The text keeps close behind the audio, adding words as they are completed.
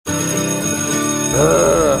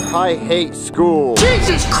I hate school.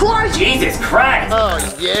 Jesus Christ! Jesus Christ! Oh,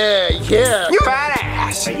 yeah. You fat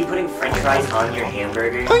ass! Are you putting french fries on your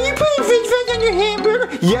hamburger? Are you putting french fries on your hamburger?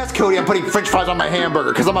 Yes, Cody, I'm putting french fries on my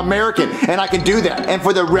hamburger because I'm American and I can do that. And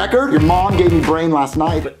for the record, your mom gave me brain last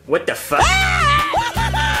night. What the fuck?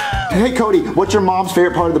 Hey, Cody, what's your mom's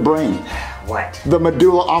favorite part of the brain? What? The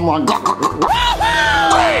medulla oblongata.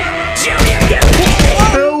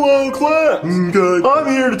 Hello, class. Okay, I'm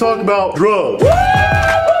here to talk about drugs.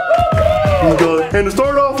 Okay, and to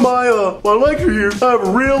start off my lecture here, I have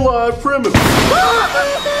a real live criminal.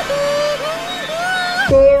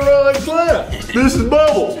 Alright, class. This is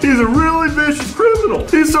Bubbles. He's a really vicious criminal.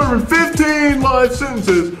 He's serving 15 life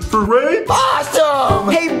sentences for rape. Awesome!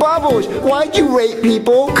 Hey, Bubbles, why'd you rape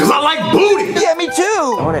people? Cause I like booty. Yeah, me I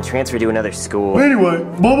too. want to transfer to another school. Anyway,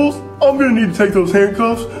 Bubbles, I'm gonna need to take those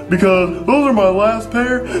handcuffs because those are my last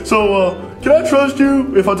pair. So, can I trust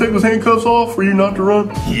you if I take those handcuffs off for you not to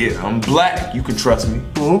run? Yeah, I'm black. You can trust me.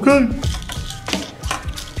 Okay.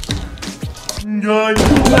 Guys. He's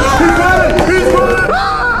running! He's running!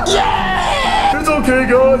 Yeah! It's okay,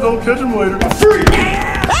 guys. I'll catch him later. Freak!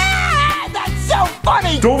 Ah, that's so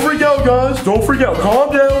funny! Don't freak out, guys. Don't freak out. Calm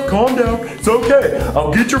down. Calm down. It's okay.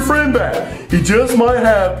 I'll get your friend back. He just might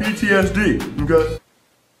have PTSD. Okay?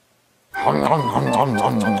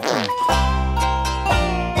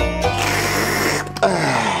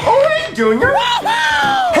 Alright, Junior.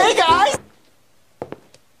 Hey, guys!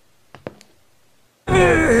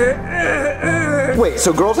 Wait,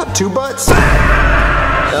 so girls have two butts?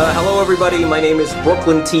 Hello everybody, my name is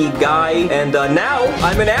Brooklyn T. Guy, and now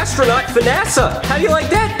I'm an astronaut for NASA. How do you like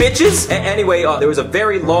that, bitches? Anyway, there was a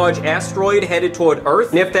very large asteroid headed toward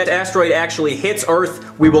Earth, and if that asteroid actually hits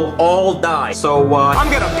Earth, we will all die. So,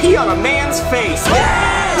 I'm gonna pee on a man's face.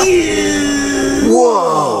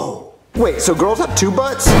 Whoa! Wait, so girls have two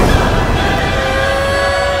butts?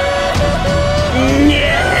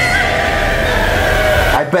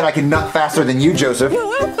 I bet I can nut faster than you, Joseph.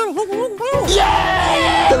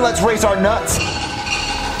 Yeah! Then let's race our nuts.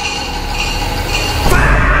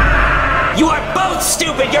 You are both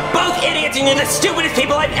stupid! You're both idiots and you're the stupidest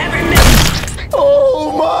people I've ever met!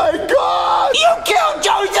 Oh my God! You killed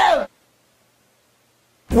Joseph!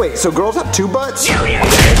 Wait, so girls have two butts? Junior!